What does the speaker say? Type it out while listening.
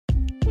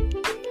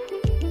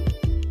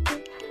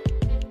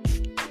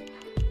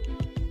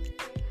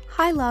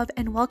Hi, love,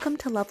 and welcome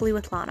to Lovely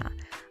with Lana.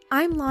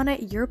 I'm Lana,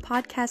 your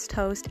podcast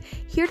host,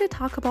 here to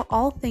talk about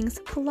all things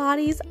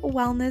Pilates,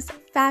 wellness,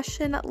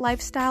 fashion,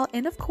 lifestyle,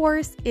 and of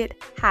course,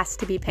 it has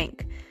to be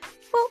pink.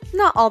 Well,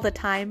 not all the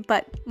time,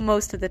 but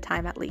most of the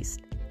time at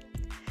least.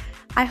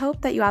 I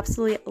hope that you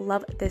absolutely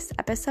love this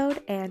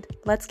episode, and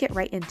let's get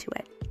right into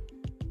it.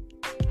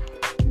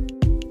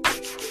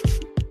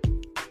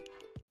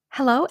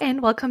 Hello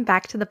and welcome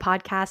back to the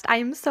podcast. I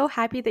am so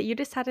happy that you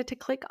decided to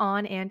click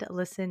on and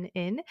listen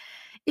in.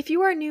 If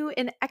you are new,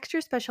 an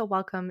extra special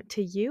welcome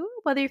to you.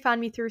 Whether you found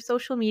me through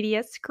social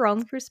media,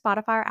 scrolling through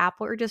Spotify or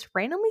Apple, or just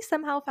randomly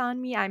somehow found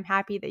me, I'm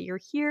happy that you're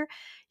here.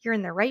 You're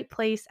in the right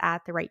place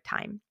at the right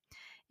time.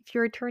 If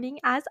you're returning,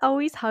 as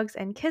always, hugs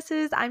and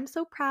kisses. I'm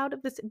so proud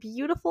of this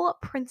beautiful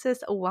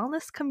princess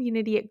wellness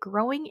community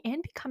growing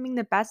and becoming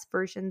the best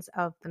versions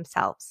of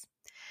themselves.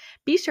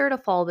 Be sure to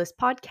follow this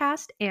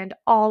podcast and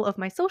all of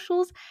my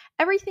socials.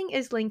 Everything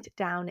is linked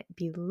down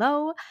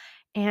below.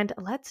 And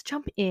let's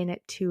jump in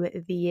to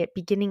the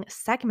beginning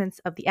segments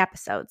of the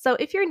episode. So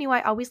if you're new,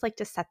 I always like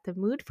to set the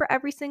mood for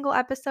every single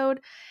episode.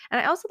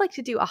 And I also like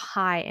to do a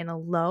high and a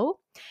low.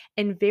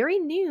 And very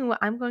new,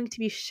 I'm going to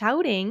be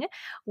shouting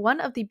one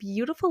of the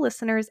beautiful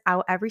listeners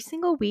out every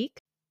single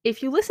week.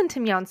 If you listen to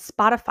me on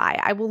Spotify,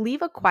 I will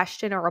leave a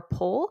question or a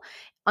poll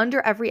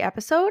under every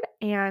episode,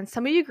 and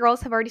some of you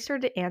girls have already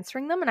started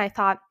answering them, and I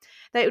thought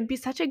that it would be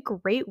such a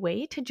great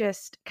way to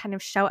just kind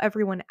of shout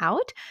everyone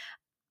out.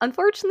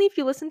 Unfortunately, if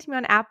you listen to me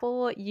on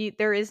Apple,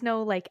 there is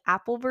no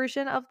Apple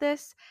version of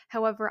this.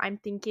 However, I'm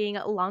thinking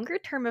longer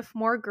term, if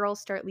more girls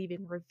start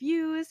leaving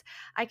reviews,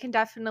 I can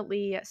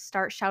definitely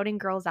start shouting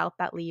girls out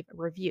that leave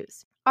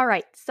reviews. All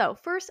right, so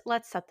first,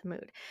 let's set the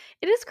mood.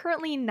 It is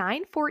currently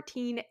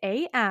 9:14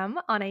 a.m.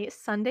 on a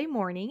Sunday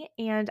morning,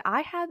 and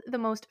I had the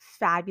most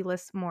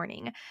fabulous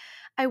morning.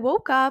 I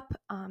woke up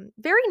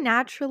very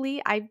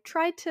naturally. I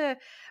tried to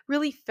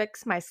really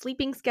fix my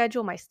sleeping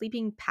schedule, my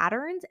sleeping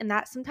patterns, and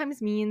that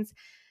sometimes means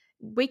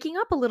waking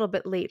up a little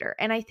bit later.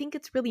 And I think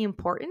it's really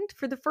important.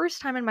 For the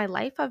first time in my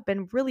life, I've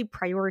been really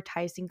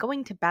prioritizing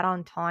going to bed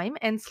on time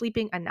and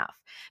sleeping enough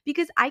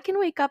because I can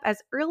wake up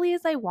as early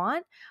as I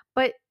want,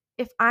 but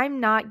if I'm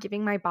not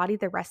giving my body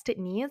the rest it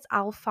needs,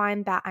 I'll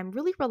find that I'm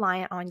really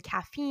reliant on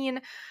caffeine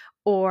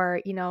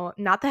or,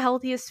 not the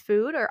healthiest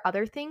food or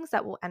other things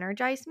that will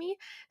energize me.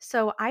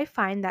 So I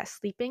find that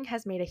sleeping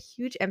has made a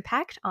huge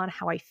impact on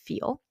how I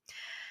feel.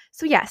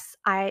 So yes,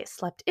 I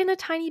slept in a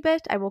tiny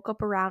bit. I woke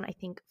up around, I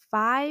think,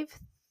 5:30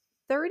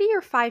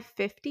 or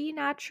 5:50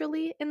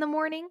 naturally in the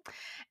morning.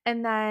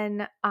 And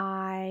then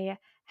I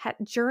had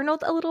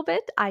journaled a little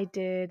bit. I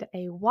did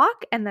a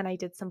walk and then I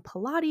did some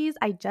Pilates.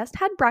 I just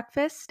had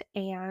breakfast,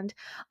 and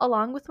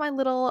along with my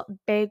little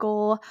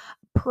bagel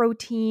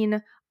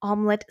protein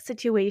omelet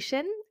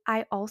situation,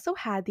 I also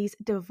had these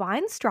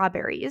divine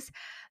strawberries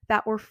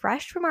that were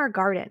fresh from our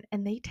garden,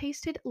 and they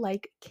tasted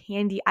like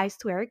candy. I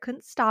swear I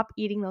couldn't stop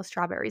eating those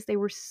strawberries. They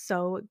were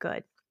so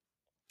good.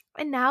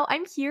 And now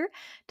I'm here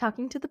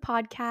talking to the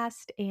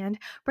podcast and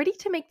ready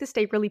to make this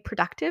day really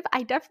productive.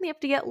 I definitely have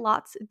to get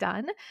lots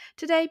done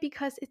today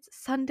because it's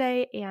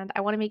Sunday and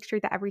I want to make sure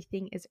that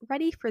everything is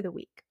ready for the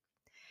week.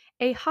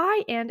 A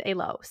high and a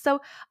low.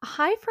 So, a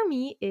high for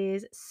me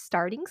is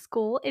starting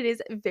school. It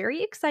is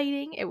very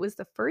exciting. It was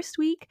the first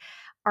week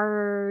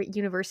our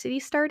university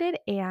started,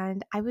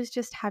 and I was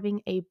just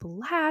having a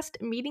blast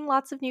meeting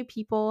lots of new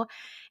people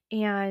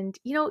and,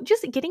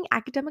 just getting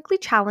academically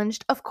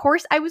challenged. Of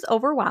course, I was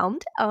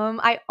overwhelmed.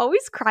 I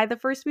always cry the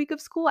first week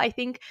of school. I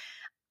think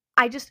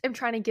I just am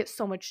trying to get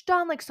so much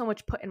done, so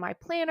much put in my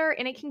planner,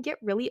 and it can get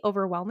really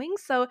overwhelming.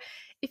 So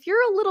if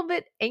you're a little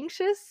bit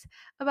anxious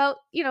about,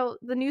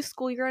 the new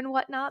school year and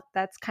whatnot,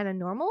 that's kind of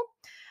normal.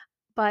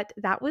 But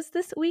that was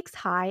this week's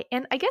high.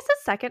 And I guess the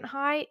second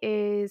high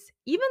is,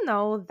 even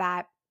though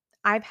that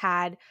I've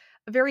had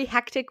a very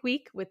hectic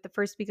week with the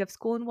first week of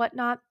school and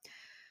whatnot,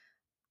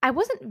 I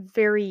wasn't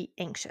very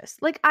anxious.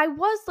 I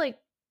was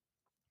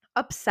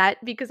upset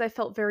because I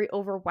felt very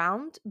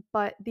overwhelmed,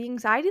 but the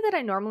anxiety that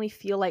I normally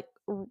feel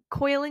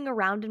coiling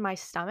around in my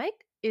stomach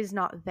is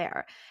not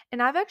there.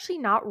 And I've actually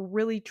not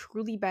really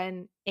truly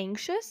been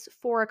anxious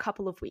for a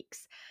couple of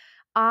weeks.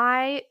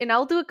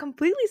 I'll do a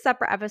completely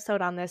separate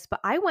episode on this, but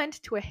I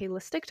went to a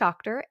holistic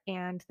doctor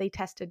and they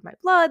tested my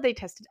blood, they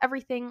tested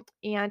everything.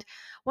 And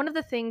one of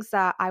the things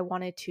that I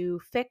wanted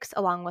to fix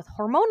along with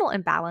hormonal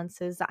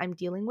imbalances that I'm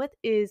dealing with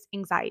is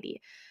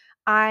anxiety.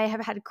 I have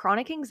had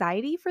chronic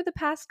anxiety for the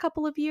past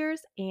couple of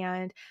years,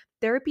 and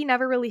therapy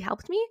never really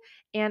helped me.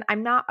 And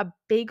I'm not a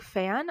big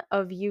fan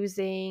of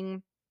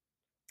using,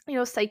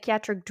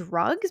 psychiatric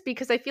drugs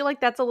because I feel like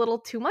that's a little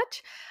too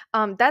much.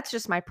 That's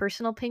just my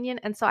personal opinion.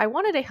 And so I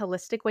wanted a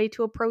holistic way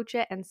to approach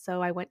it. And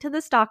so I went to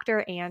this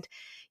doctor and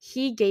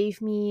he gave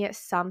me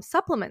some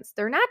supplements.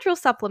 They're natural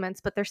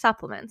supplements, but they're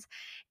supplements.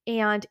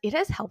 And it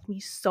has helped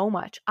me so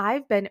much.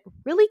 I've been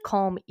really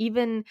calm,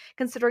 even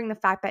considering the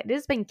fact that it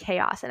has been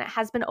chaos and it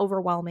has been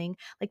overwhelming,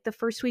 like the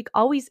first week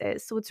always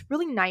is. So it's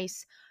really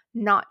nice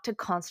not to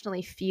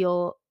constantly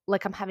feel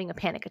like I'm having a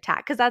panic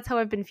attack, because that's how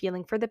I've been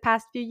feeling for the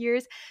past few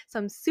years. So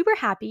I'm super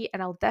happy,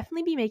 and I'll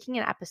definitely be making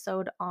an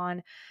episode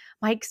on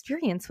my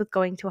experience with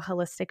going to a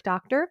holistic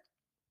doctor.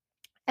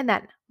 And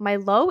then my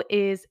low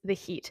is the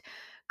heat.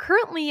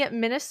 Currently,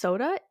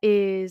 Minnesota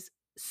is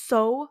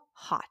so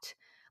hot.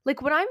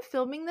 Like when I'm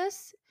filming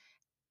this,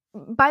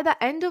 by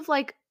the end of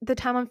like the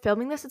time I'm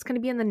filming this, it's going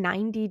to be in the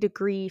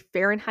 90-degree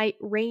Fahrenheit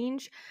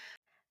range.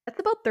 That's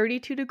about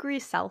 32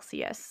 degrees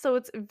Celsius. So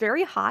it's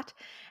very hot.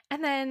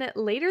 And then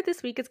later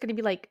this week, it's going to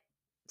be like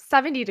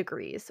 70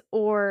 degrees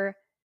or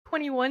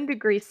 21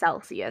 degrees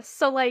Celsius.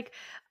 So, like,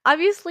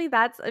 obviously,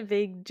 that's a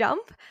big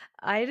jump.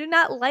 I do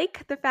not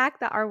like the fact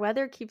that our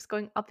weather keeps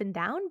going up and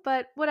down,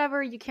 but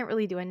whatever, you can't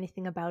really do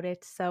anything about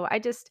it. So, I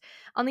just,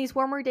 on these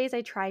warmer days,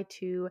 I try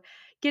to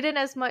get in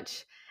as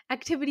much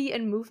activity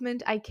and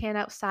movement I can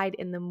outside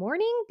in the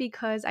morning,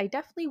 because I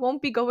definitely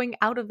won't be going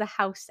out of the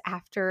house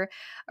after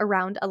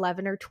around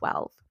 11 or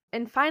 12.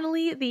 And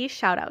finally, the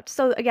shout out.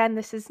 So, again,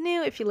 this is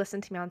new. If you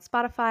listen to me on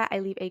Spotify, I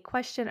leave a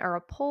question or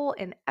a poll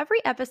in every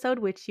episode,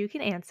 which you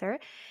can answer.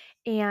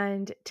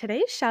 And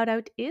today's shout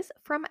out is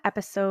from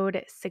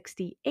episode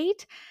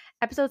 68.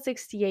 Episode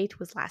 68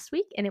 was last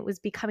week, and it was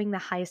becoming the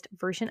highest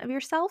version of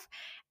yourself.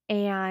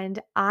 And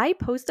I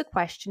posed the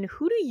question,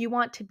 who do you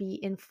want to be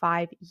in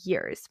 5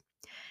 years?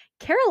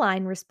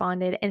 Caroline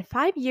responded, in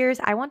 5 years,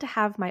 I want to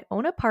have my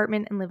own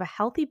apartment and live a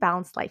healthy,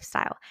 balanced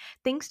lifestyle.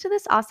 Thanks to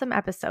this awesome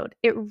episode.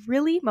 It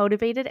really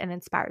motivated and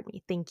inspired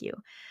me. Thank you.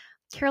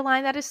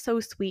 Caroline, that is so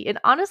sweet. And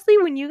honestly,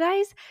 when you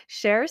guys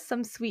share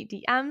some sweet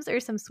DMs or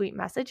some sweet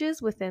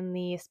messages within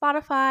the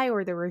Spotify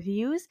or the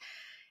reviews,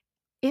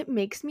 it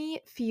makes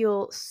me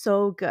feel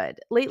so good.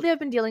 Lately, I've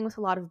been dealing with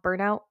a lot of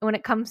burnout when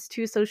it comes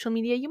to social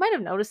media. You might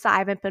have noticed that I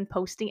haven't been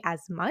posting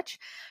as much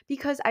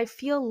because I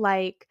feel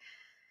like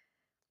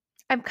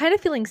I'm kind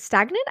of feeling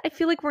stagnant. I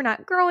feel like we're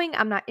not growing.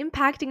 I'm not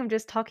impacting. I'm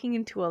just talking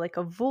into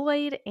a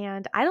void,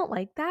 and I don't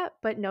like that.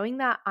 But knowing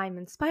that I'm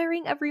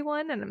inspiring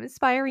everyone and I'm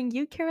inspiring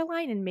you,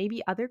 Caroline, and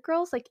maybe other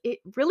girls, like it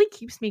really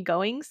keeps me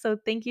going. So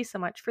thank you so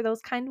much for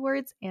those kind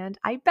words. And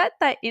I bet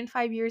that in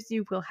 5 years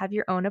you will have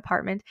your own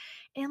apartment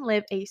and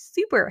live a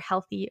super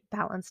healthy,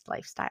 balanced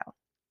lifestyle.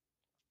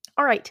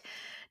 All right,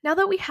 now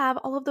that we have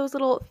all of those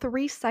little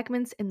 3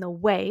 segments in the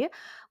way,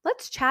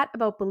 let's chat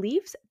about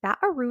beliefs that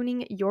are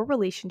ruining your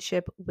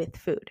relationship with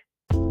food.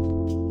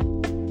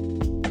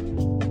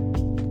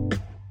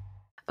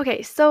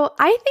 Okay, so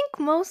I think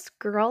most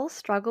girls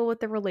struggle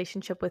with the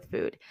relationship with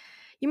food.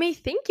 You may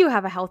think you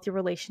have a healthy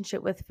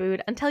relationship with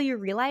food until you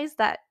realize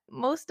that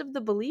most of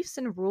the beliefs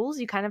and rules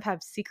you kind of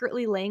have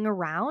secretly laying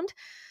around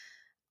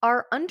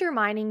are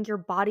undermining your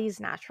body's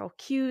natural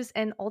cues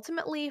and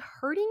ultimately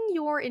hurting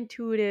your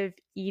intuitive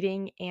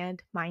eating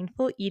and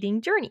mindful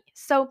eating journey.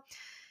 So,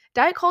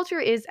 diet culture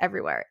is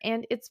everywhere,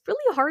 and it's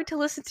really hard to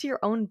listen to your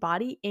own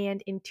body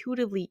and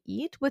intuitively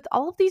eat with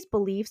all of these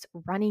beliefs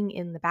running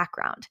in the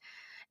background.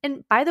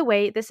 And by the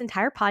way, this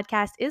entire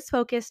podcast is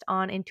focused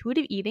on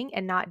intuitive eating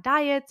and not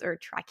diets or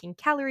tracking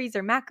calories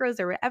or macros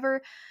or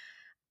whatever.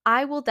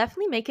 I will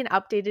definitely make an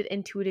updated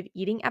intuitive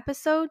eating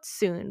episode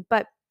soon,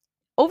 but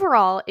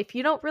overall, if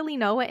you don't really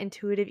know what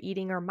intuitive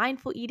eating or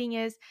mindful eating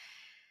is,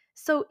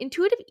 so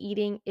intuitive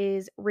eating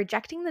is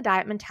rejecting the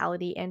diet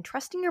mentality and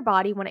trusting your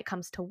body when it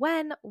comes to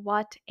when,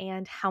 what,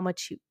 and how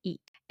much you eat.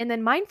 And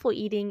then mindful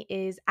eating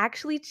is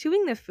actually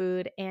chewing the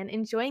food and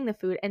enjoying the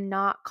food and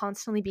not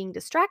constantly being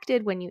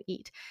distracted when you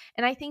eat.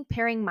 And I think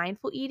pairing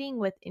mindful eating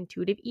with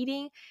intuitive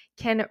eating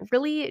can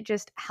really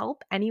just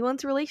help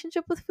anyone's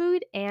relationship with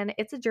food. And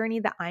it's a journey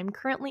that I'm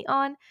currently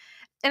on.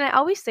 And I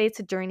always say it's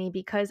a journey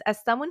because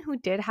as someone who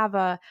did have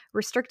a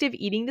restrictive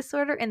eating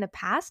disorder in the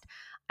past,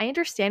 I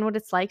understand what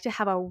it's like to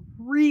have a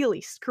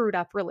really screwed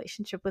up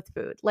relationship with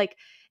food. Like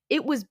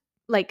it was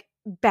like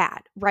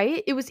bad,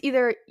 right? It was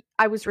either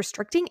I was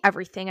restricting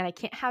everything and I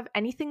can't have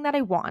anything that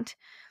I want,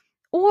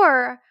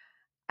 or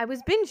I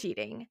was binge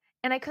eating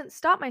and I couldn't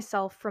stop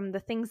myself from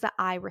the things that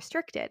I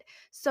restricted.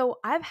 So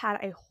I've had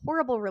a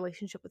horrible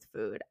relationship with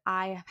food.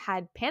 I have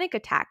had panic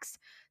attacks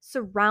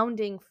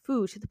surrounding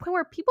food to the point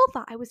where people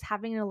thought I was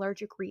having an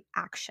allergic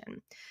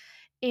reaction.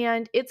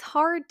 And it's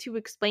hard to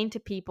explain to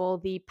people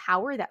the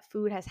power that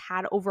food has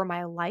had over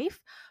my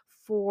life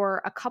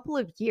for a couple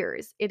of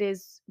years. It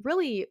is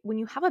really, when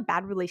you have a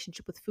bad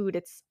relationship with food,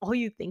 it's all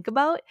you think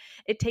about.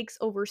 It takes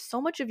over so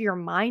much of your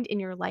mind in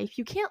your life.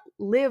 You can't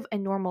live a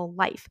normal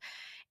life.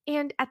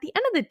 And at the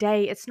end of the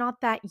day, it's not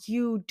that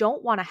you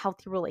don't want a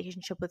healthy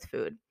relationship with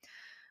food.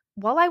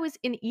 While I was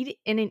in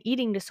an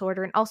eating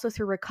disorder and also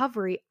through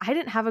recovery, I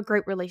didn't have a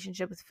great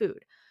relationship with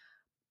food.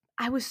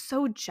 I was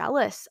so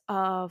jealous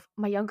of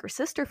my younger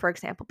sister, for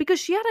example,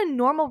 because she had a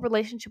normal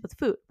relationship with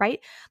food,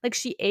 right? Like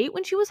she ate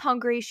when she was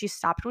hungry, she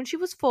stopped when she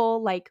was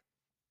full. Like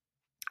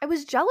I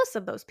was jealous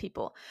of those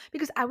people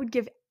because I would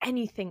give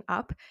anything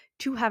up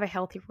to have a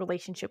healthy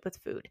relationship with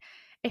food.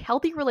 A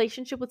healthy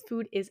relationship with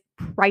food is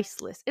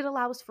priceless. It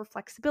allows for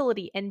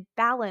flexibility and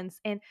balance,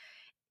 and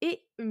it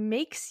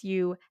makes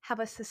you have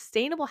a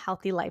sustainable,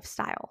 healthy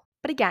lifestyle.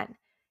 But again,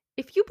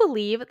 if you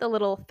believe the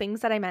little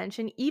things that I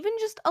mentioned, even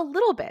just a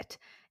little bit,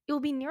 it will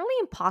be nearly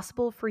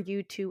impossible for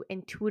you to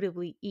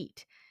intuitively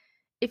eat.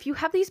 If you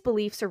have these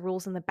beliefs or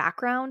rules in the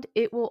background,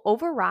 it will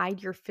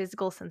override your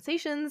physical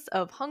sensations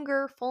of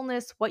hunger,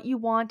 fullness, what you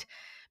want,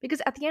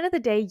 because at the end of the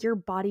day, your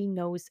body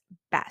knows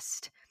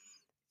best.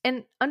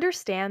 And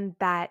understand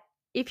that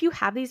if you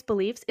have these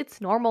beliefs,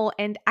 it's normal.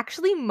 And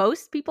actually,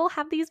 most people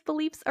have these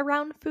beliefs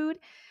around food.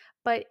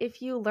 But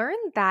if you learn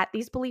that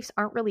these beliefs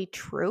aren't really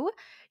true,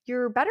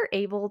 you're better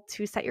able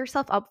to set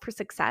yourself up for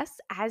success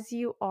as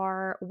you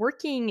are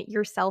working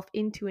yourself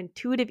into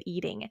intuitive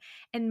eating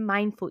and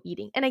mindful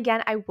eating. And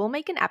again, I will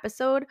make an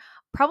episode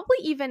probably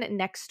even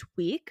next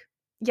week.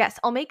 Yes,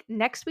 I'll make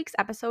next week's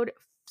episode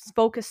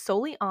focus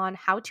solely on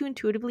how to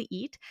intuitively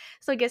eat.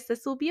 So I guess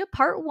this will be a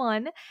part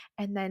 1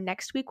 and then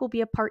next week will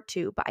be a part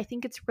 2. But I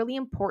think it's really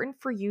important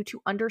for you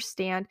to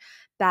understand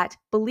that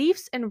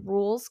beliefs and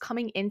rules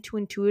coming into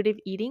intuitive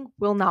eating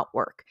will not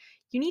work.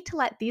 You need to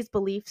let these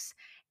beliefs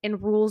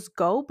and rules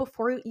go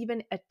before you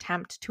even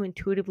attempt to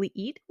intuitively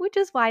eat, which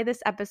is why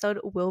this episode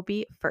will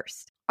be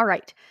first. All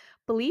right,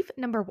 belief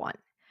number 1: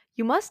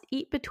 you must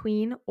eat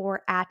between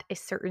or at a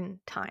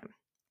certain time.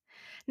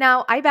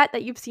 Now, I bet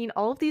that you've seen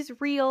all of these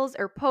reels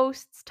or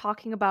posts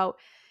talking about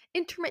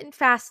intermittent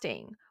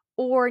fasting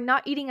or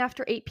not eating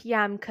after 8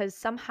 p.m. because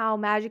somehow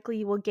magically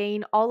you will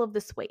gain all of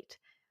this weight.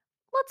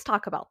 Let's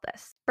talk about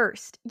this.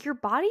 First, your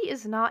body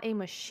is not a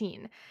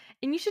machine,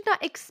 and you should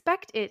not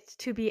expect it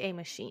to be a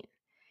machine.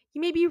 You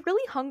may be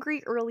really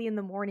hungry early in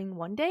the morning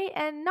one day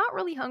and not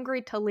really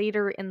hungry till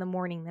later in the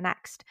morning the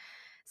next.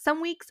 Some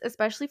weeks,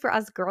 especially for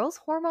us girls,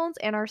 hormones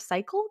and our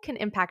cycle can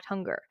impact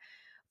hunger.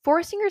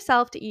 Forcing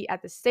yourself to eat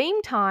at the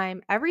same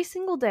time every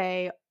single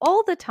day,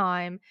 all the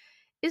time,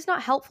 is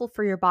not helpful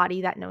for your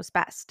body that knows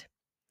best.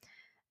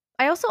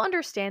 I also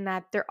understand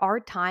that there are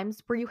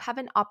times where you have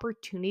an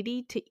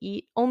opportunity to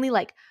eat only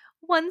like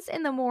once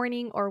in the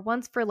morning or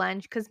once for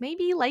lunch because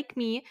maybe, like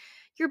me,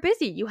 you're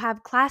busy, you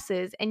have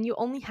classes, and you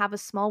only have a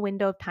small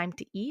window of time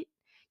to eat.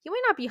 You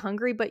might not be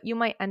hungry, but you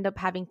might end up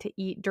having to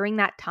eat during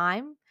that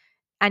time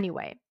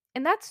anyway.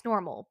 And that's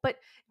normal. But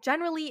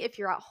generally, if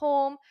you're at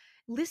home,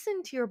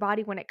 listen to your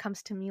body when it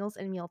comes to meals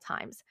and meal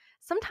times.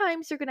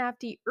 Sometimes you're going to have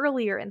to eat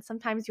earlier and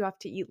sometimes you have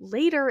to eat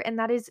later, and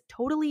that is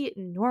totally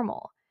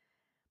normal.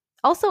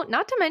 Also,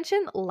 not to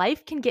mention,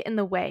 life can get in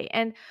the way,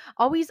 and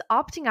always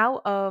opting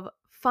out of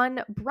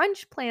fun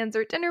brunch plans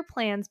or dinner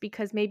plans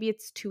because maybe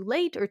it's too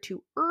late or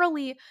too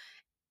early,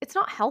 it's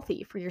not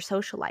healthy for your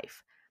social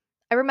life.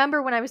 I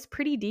remember when I was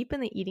pretty deep in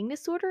the eating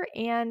disorder,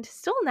 and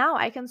still now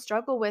I can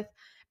struggle with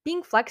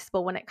being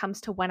flexible when it comes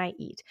to when I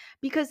eat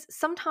because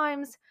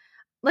sometimes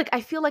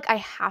I feel like I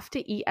have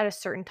to eat at a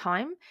certain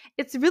time.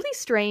 It's really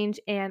strange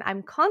and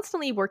I'm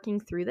constantly working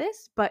through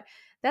this, but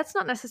that's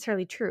not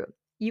necessarily true.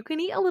 You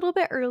can eat a little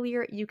bit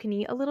earlier, you can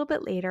eat a little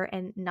bit later,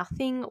 and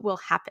nothing will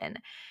happen.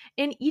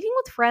 And eating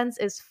with friends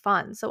is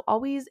fun. So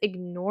always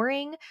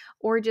ignoring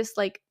or just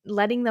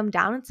letting them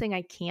down and saying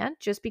I can't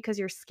just because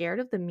you're scared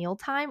of the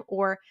mealtime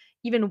or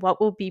even what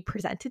will be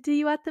presented to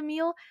you at the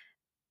meal,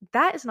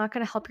 that is not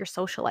going to help your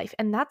social life.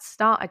 And that's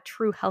not a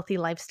true healthy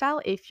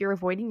lifestyle if you're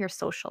avoiding your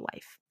social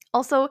life.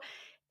 Also,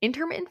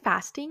 intermittent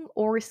fasting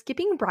or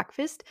skipping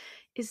breakfast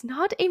is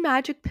not a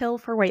magic pill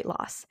for weight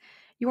loss.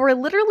 You are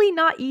literally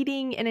not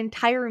eating an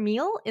entire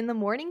meal in the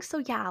morning. So,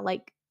 yeah,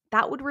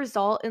 that would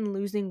result in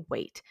losing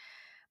weight.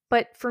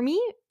 But for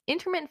me,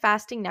 intermittent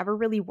fasting never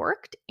really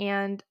worked.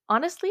 And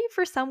honestly,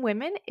 for some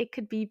women, it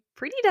could be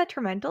pretty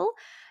detrimental.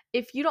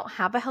 If you don't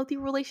have a healthy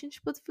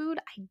relationship with food,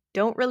 I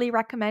don't really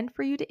recommend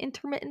for you to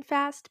intermittent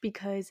fast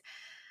because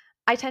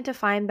I tend to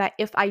find that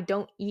if I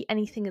don't eat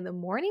anything in the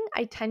morning,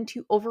 I tend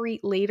to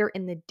overeat later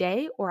in the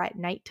day or at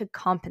night to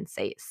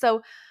compensate.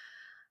 So,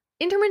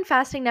 intermittent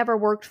fasting never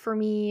worked for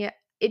me.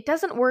 It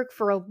doesn't work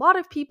for a lot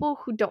of people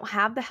who don't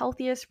have the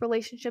healthiest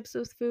relationships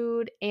with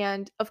food.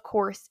 And of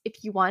course,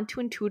 if you want to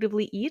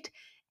intuitively eat,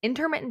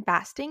 intermittent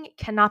fasting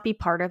cannot be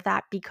part of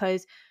that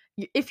because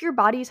if your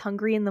body's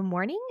hungry in the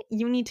morning,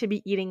 you need to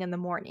be eating in the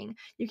morning.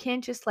 You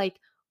can't just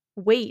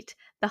wait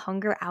the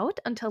hunger out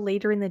until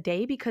later in the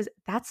day because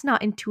that's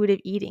not intuitive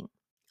eating.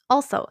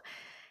 Also,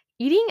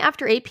 eating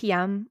after 8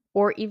 p.m.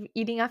 or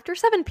eating after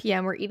 7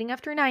 p.m. or eating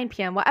after 9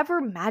 p.m.,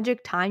 whatever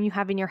magic time you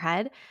have in your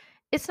head,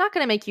 it's not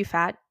going to make you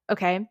fat,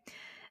 okay?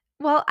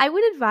 Well, I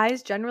would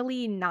advise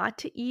generally not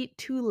to eat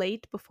too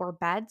late before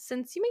bed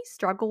since you may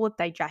struggle with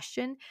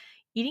digestion.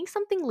 Eating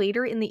something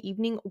later in the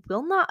evening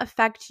will not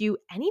affect you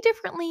any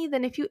differently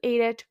than if you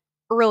ate it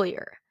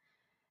earlier.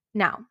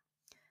 Now,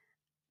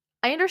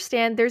 I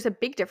understand there's a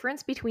big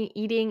difference between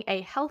eating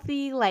a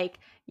healthy,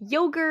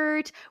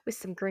 yogurt with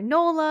some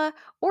granola,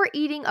 or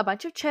eating a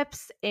bunch of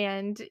chips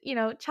and,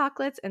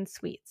 chocolates and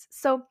sweets.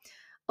 So,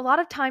 a lot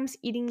of times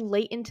eating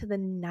late into the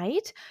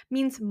night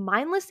means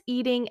mindless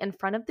eating in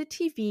front of the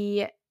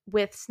TV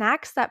with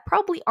snacks that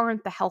probably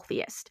aren't the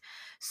healthiest.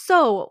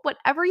 So,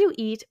 whatever you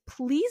eat,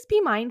 please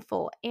be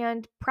mindful,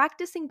 and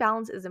practicing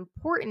balance is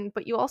important,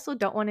 but you also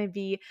don't want to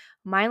be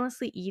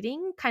mindlessly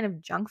eating kind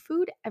of junk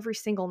food every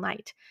single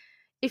night.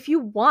 If you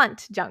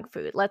want junk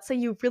food, let's say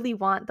you really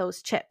want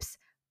those chips,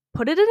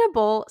 Put it in a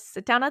bowl,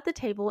 sit down at the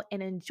table,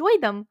 and enjoy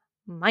them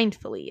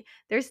mindfully.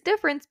 There's a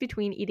difference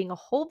between eating a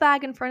whole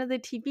bag in front of the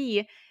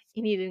TV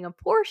and eating a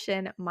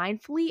portion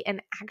mindfully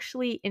and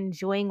actually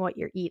enjoying what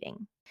you're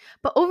eating.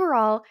 But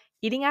overall,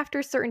 eating after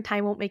a certain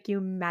time won't make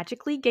you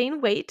magically gain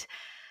weight.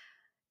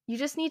 You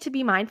just need to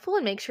be mindful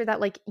and make sure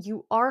that like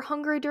you are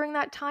hungry during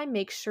that time.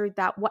 Make sure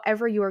that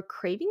whatever you are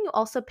craving, you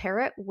also pair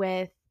it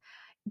with,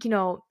 you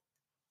know,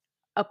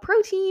 a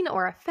protein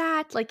or a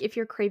fat. Like if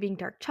you're craving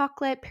dark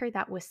chocolate, pair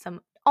that with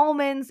some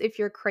almonds. If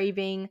you're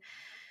craving,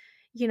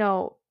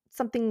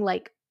 something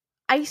like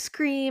ice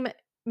cream,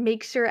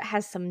 make sure it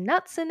has some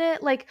nuts in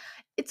it. Like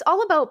it's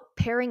all about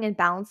pairing and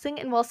balancing.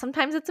 And while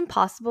sometimes it's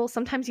impossible,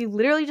 sometimes you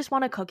literally just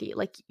want a cookie.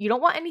 Like you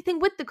don't want anything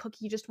with the cookie,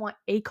 you just want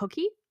a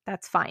cookie.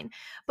 That's fine.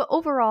 But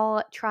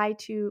overall, try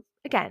to,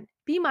 again,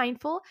 be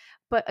mindful.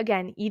 But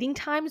again, eating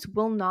times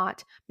will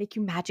not make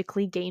you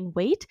magically gain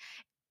weight.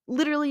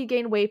 Literally, you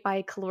gain weight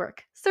by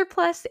caloric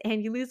surplus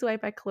and you lose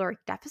weight by caloric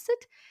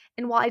deficit.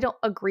 And while I don't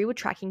agree with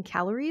tracking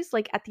calories,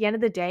 like at the end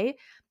of the day,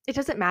 it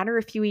doesn't matter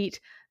if you eat,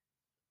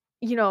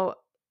 you know,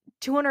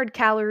 200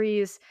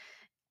 calories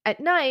at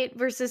night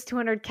versus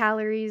 200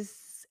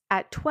 calories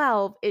at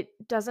 12. It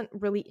doesn't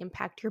really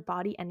impact your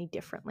body any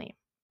differently.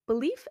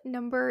 Belief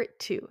number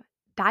 2,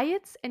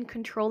 diets and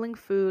controlling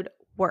food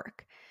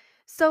work.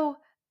 So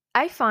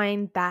I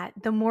find that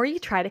the more you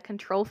try to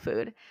control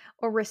food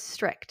or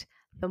restrict,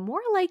 the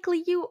more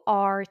likely you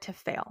are to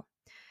fail.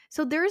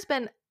 So there's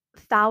been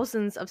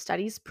thousands of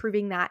studies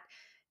proving that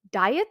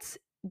diets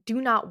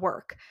do not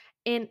work.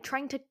 And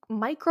trying to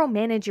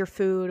micromanage your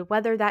food,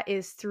 whether that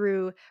is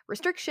through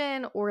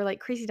restriction or like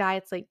crazy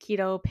diets like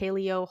keto,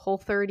 paleo,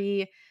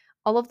 Whole30,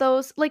 all of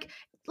those, like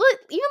even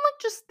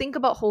like just think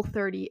about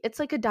Whole30. It's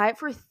like a diet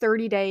for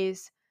 30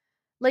 days.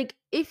 Like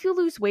if you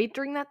lose weight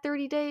during that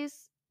 30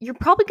 days, you're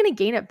probably going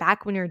to gain it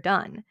back when you're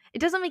done. It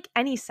doesn't make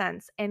any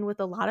sense. And with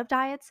a lot of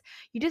diets,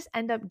 you just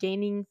end up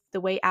gaining the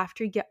weight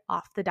after you get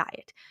off the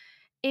diet.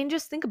 And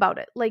just think about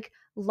it. Like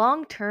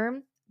long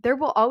term, there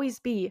will always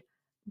be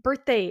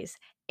birthdays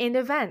and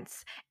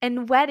events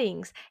and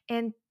weddings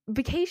and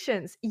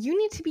vacations. You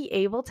need to be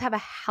able to have a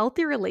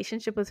healthy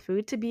relationship with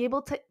food to be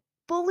able to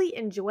fully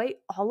enjoy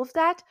all of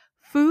that,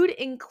 food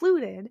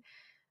included,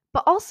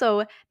 but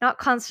also not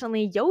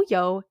constantly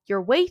yo-yo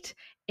your weight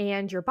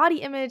and your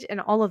body image and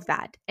all of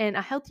that. And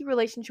a healthy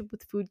relationship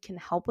with food can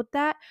help with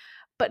that.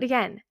 But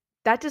again,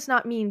 that does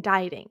not mean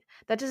dieting.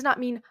 That does not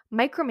mean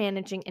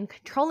micromanaging and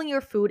controlling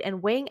your food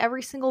and weighing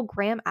every single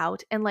gram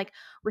out and like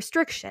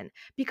restriction.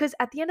 Because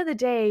at the end of the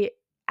day,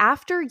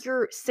 after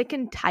you're sick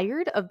and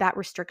tired of that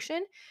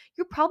restriction,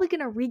 you're probably going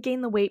to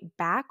regain the weight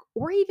back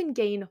or even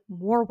gain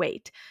more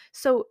weight.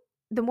 So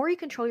the more you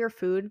control your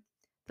food,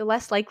 the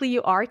less likely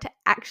you are to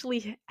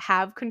actually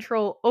have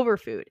control over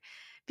food,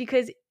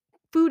 because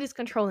food is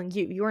controlling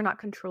you. You are not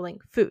controlling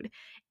food.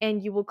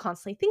 And you will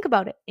constantly think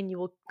about it and you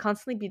will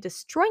constantly be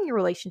destroying your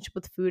relationship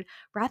with food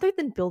rather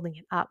than building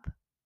it up.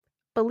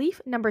 Belief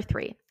number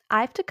 3,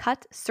 I have to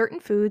cut certain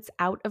foods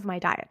out of my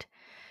diet.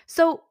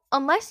 So,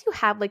 unless you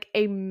have like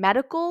a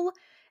medical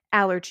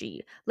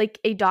allergy, like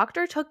a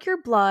doctor took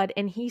your blood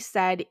and he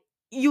said,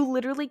 you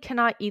literally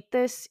cannot eat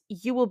this,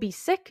 you will be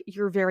sick,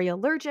 you're very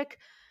allergic,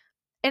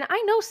 and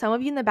I know some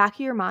of you in the back of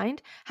your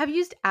mind have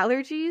used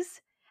allergies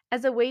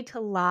as a way to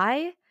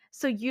lie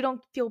so you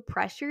don't feel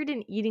pressured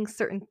in eating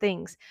certain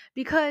things.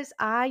 Because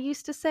I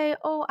used to say,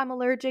 oh, I'm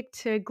allergic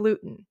to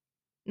gluten.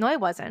 No, I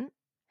wasn't.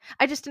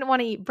 I just didn't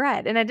want to eat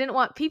bread. And I didn't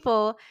want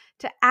people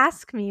to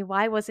ask me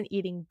why I wasn't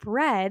eating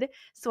bread.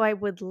 So I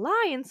would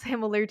lie and say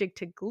I'm allergic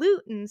to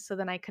gluten so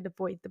then I could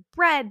avoid the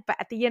bread. But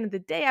at the end of the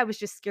day, I was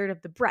just scared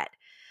of the bread.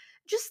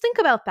 Just think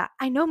about that.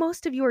 I know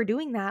most of you are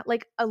doing that.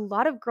 Like a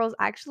lot of girls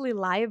actually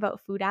lie about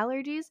food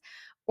allergies,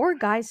 or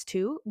guys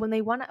too, when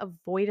they want to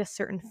avoid a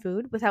certain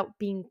food without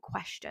being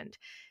questioned.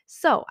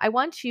 So I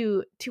want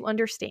you to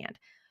understand,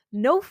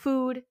 no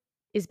food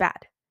is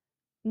bad.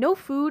 No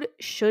food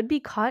should be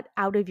cut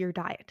out of your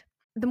diet.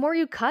 The more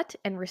you cut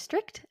and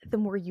restrict, the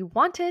more you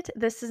want it.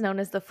 This is known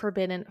as the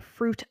forbidden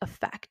fruit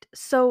effect.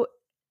 So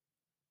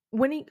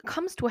when it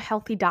comes to a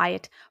healthy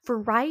diet,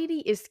 variety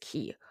is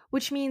key,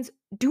 which means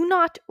do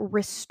not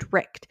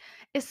restrict,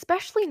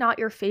 especially not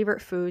your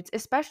favorite foods,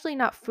 especially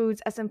not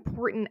foods as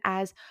important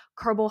as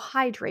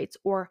carbohydrates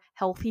or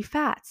healthy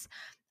fats.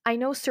 I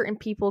know certain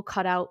people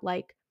cut out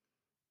like,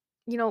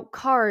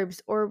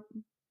 carbs or,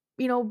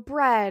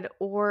 bread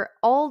or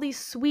all these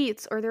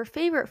sweets or their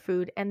favorite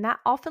food. And that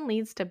often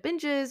leads to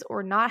binges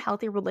or not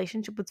healthy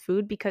relationship with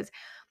food, because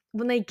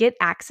when they get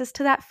access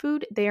to that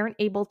food, they aren't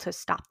able to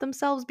stop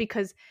themselves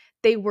because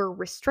they were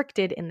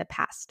restricted in the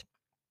past.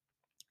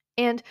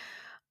 And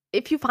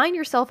if you find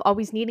yourself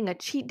always needing a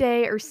cheat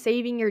day or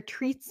saving your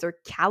treats or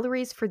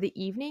calories for the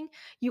evening,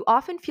 you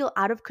often feel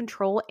out of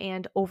control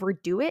and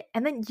overdo it,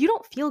 and then you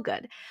don't feel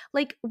good.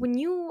 Like when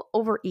you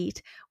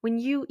overeat, when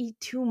you eat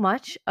too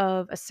much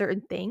of a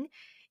certain thing,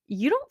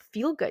 you don't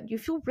feel good. You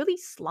feel really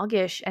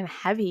sluggish and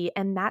heavy,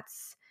 and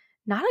that's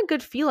not a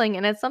good feeling.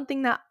 And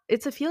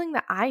it's a feeling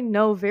that I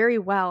know very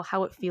well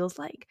how it feels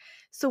like.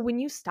 So when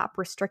you stop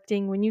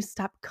restricting, when you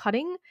stop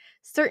cutting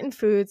certain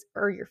foods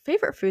or your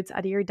favorite foods out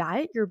of your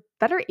diet, you're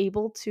better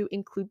able to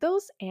include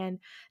those and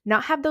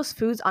not have those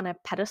foods on a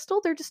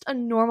pedestal. They're just a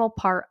normal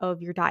part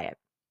of your diet.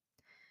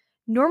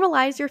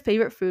 Normalize your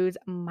favorite foods,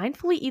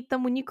 mindfully eat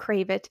them when you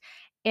crave it,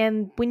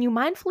 and when you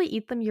mindfully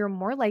eat them, you're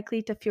more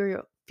likely to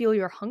feel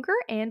your hunger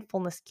and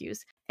fullness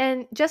cues.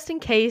 And just in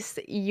case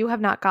you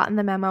have not gotten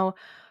the memo,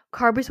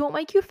 carbs won't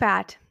make you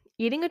fat.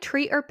 Eating a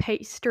treat or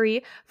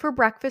pastry for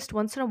breakfast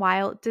once in a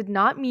while did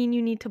not mean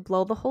you need to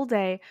blow the whole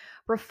day.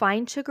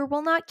 Refined sugar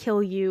will not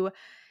kill you.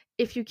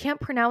 If you can't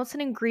pronounce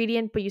an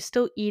ingredient but you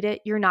still eat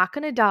it, you're not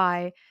going to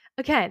die.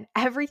 Again,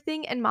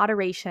 everything in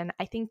moderation.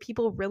 I think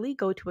people really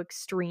go to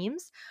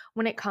extremes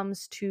when it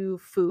comes to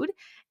food,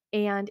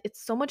 and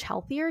it's so much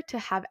healthier to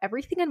have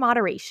everything in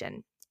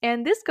moderation.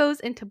 And this goes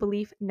into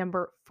belief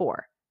number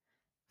 4.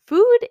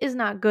 Food is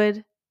not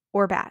good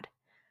or bad.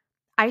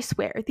 I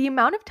swear, the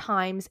amount of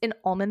times an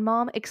almond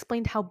mom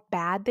explained how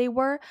bad they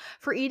were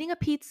for eating a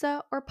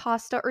pizza or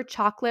pasta or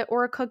chocolate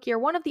or a cookie or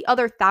one of the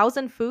other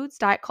 1,000 foods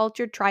diet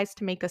culture tries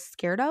to make us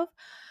scared of,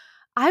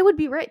 I would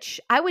be rich.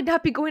 I would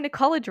not be going to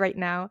college right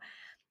now.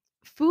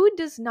 Food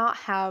does not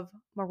have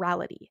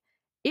morality,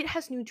 it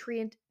has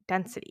nutrient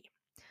density.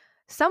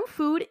 Some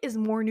food is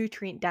more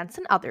nutrient dense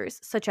than others,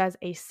 such as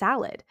a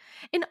salad,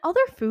 and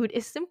other food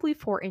is simply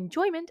for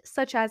enjoyment,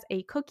 such as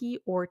a cookie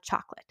or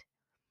chocolate.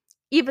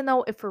 Even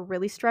though, if we're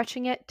really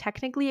stretching it,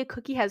 technically a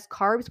cookie has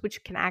carbs,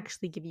 which can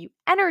actually give you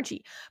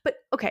energy. But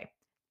okay,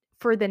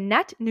 for the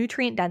net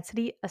nutrient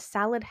density, a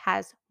salad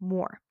has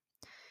more.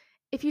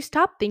 If you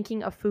stop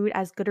thinking of food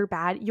as good or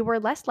bad, you are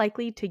less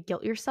likely to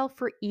guilt yourself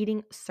for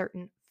eating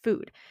certain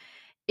food.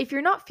 If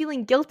you're not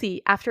feeling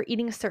guilty after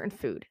eating a certain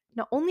food,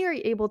 not only are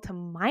you able to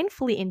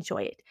mindfully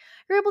enjoy it,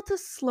 you're able to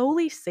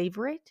slowly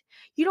savor it.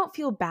 You don't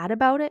feel bad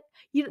about it.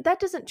 That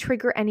doesn't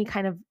trigger any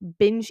kind of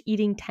binge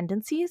eating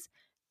tendencies.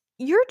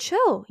 You're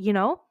chill.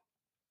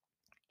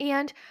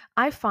 And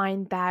I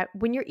find that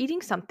when you're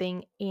eating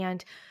something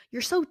and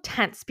you're so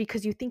tense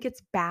because you think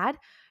it's bad,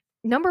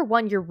 number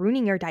one, you're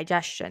ruining your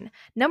digestion.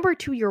 Number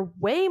two, you're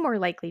way more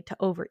likely to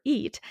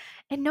overeat.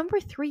 And number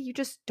three, you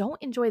just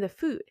don't enjoy the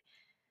food.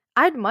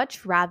 I'd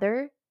much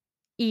rather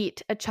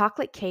eat a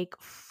chocolate cake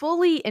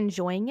fully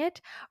enjoying it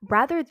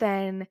rather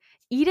than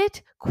eat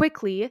it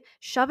quickly,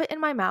 shove it in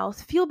my mouth,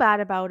 feel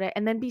bad about it,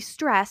 and then be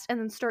stressed and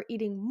then start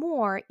eating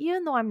more,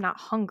 even though I'm not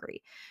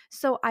hungry.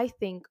 So I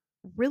think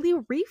really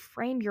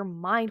reframe your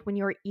mind when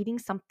you're eating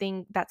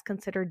something that's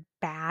considered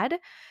bad,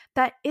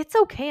 that it's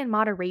okay in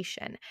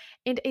moderation.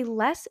 And a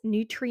less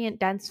nutrient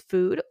dense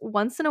food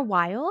once in a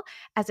while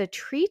as a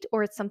treat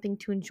or it's something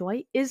to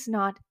enjoy is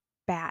not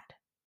bad.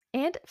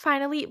 And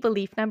finally,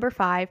 belief number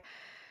 5,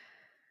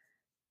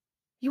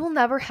 you will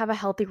never have a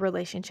healthy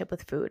relationship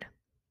with food.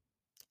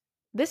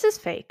 This is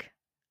fake.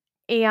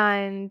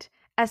 And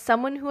as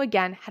someone who,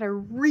 again, had a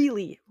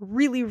really,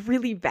 really,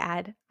 really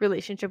bad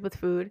relationship with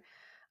food,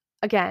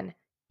 again,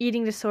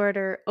 eating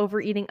disorder,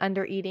 overeating,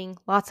 undereating,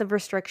 lots of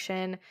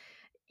restriction,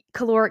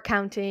 caloric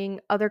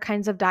counting, other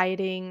kinds of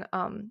dieting,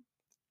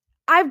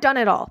 I've done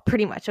it all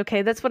pretty much.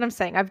 Okay. That's what I'm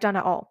saying. I've done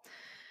it all.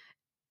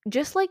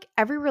 Just like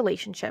every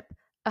relationship,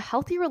 a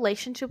healthy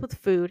relationship with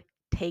food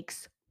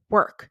takes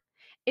work.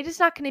 It is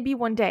not going to be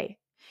one day.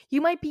 You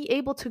might be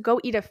able to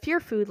go eat a fear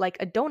food like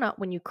a donut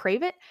when you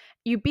crave it.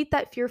 You beat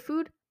that fear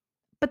food,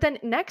 but then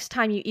next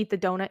time you eat the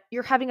donut,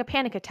 you're having a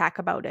panic attack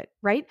about it,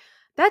 right?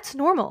 That's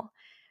normal.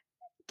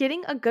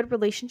 Getting a good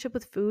relationship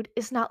with food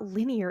is not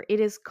linear. It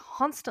is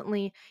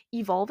constantly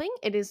evolving.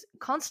 It is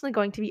constantly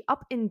going to be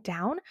up and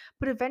down,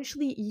 but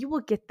eventually you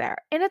will get there.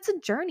 And it's a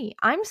journey.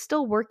 I'm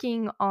still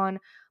working on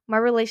my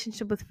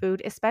relationship with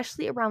food,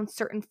 especially around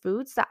certain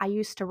foods that I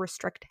used to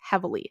restrict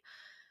heavily.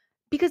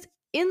 Because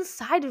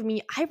inside of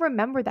me, I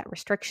remember that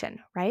restriction,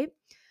 right?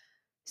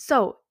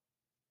 So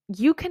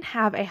you can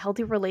have a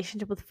healthy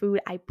relationship with food,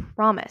 I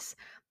promise.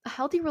 A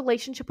healthy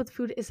relationship with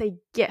food is a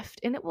gift,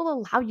 and it will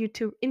allow you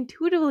to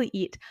intuitively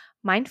eat,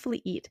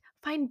 mindfully eat,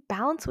 find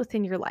balance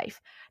within your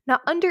life.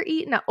 Not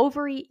undereat, not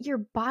overeat. Your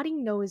body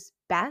knows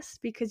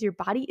best because your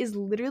body is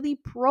literally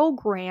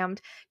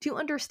programmed to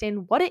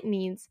understand what it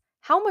needs,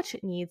 how much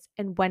it needs,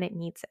 and when it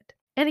needs it.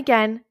 And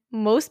again,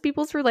 most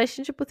people's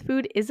relationship with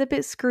food is a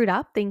bit screwed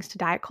up thanks to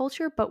diet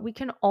culture, but we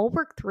can all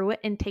work through it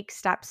and take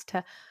steps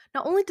to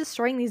not only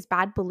destroying these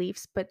bad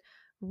beliefs, but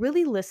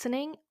really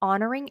listening,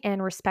 honoring,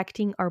 and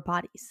respecting our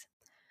bodies.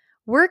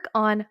 Work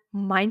on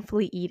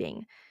mindfully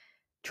eating.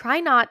 Try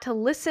not to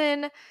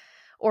listen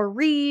or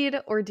read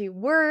or do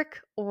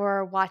work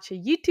or watch a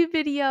YouTube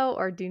video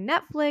or do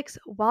Netflix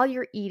while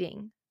you're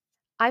eating.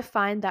 I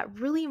find that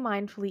really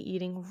mindfully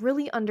eating,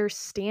 really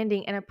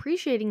understanding and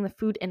appreciating the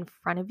food in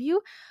front of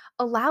you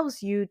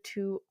allows you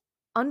to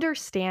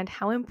understand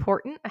how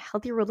important a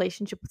healthy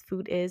relationship with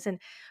food is, and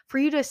for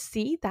you to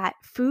see that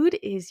food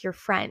is your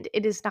friend.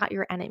 It is not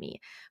your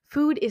enemy.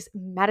 Food is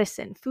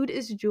medicine. Food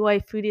is joy.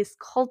 Food is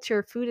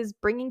culture. Food is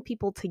bringing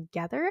people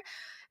together.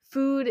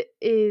 Food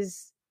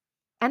is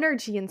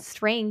energy and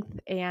strength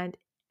and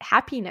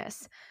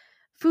happiness.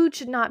 Food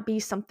should not be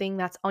something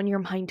that's on your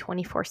mind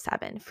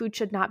 24/7. Food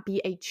should not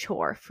be a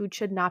chore. Food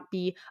should not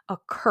be a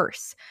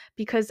curse.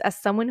 Because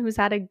as someone who's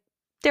had a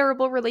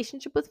terrible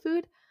relationship with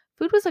food,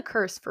 food was a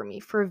curse for me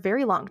for a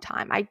very long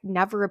time. I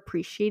never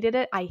appreciated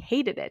it. I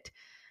hated it.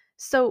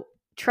 So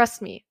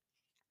trust me,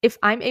 if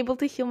I'm able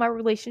to heal my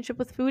relationship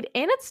with food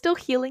and it's still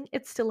healing,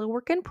 it's still a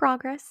work in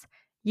progress,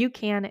 you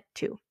can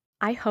too.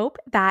 I hope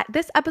that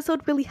this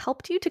episode really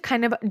helped you to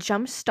kind of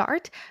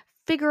jumpstart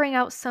figuring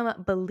out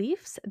some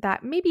beliefs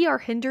that maybe are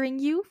hindering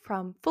you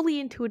from fully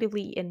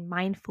intuitively and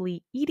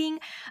mindfully eating.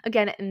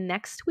 Again,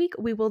 next week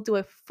we will do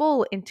a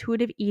full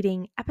intuitive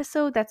eating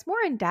episode that's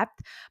more in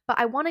depth, but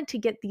I wanted to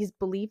get these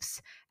beliefs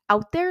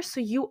out there so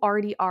you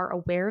already are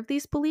aware of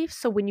these beliefs.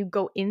 So when you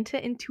go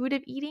into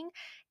intuitive eating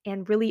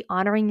and really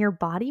honoring your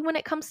body when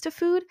it comes to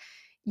food,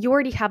 you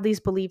already have these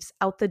beliefs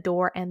out the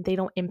door and they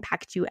don't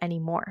impact you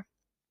anymore.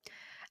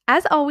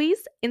 As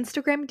always,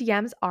 Instagram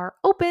DMs are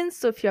open,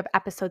 so if you have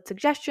episode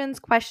suggestions,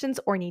 questions,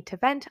 or need to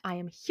vent, I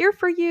am here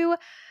for you.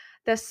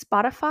 The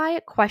Spotify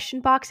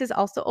question box is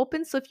also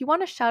open, so if you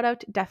want a shout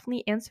out,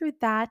 definitely answer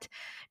that.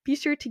 Be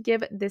sure to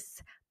give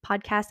this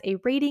podcast a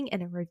rating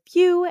and a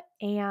review,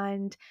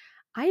 and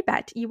I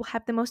bet you will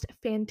have the most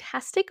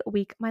fantastic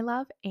week, my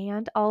love,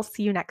 and I'll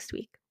see you next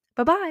week.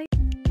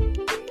 Bye-bye.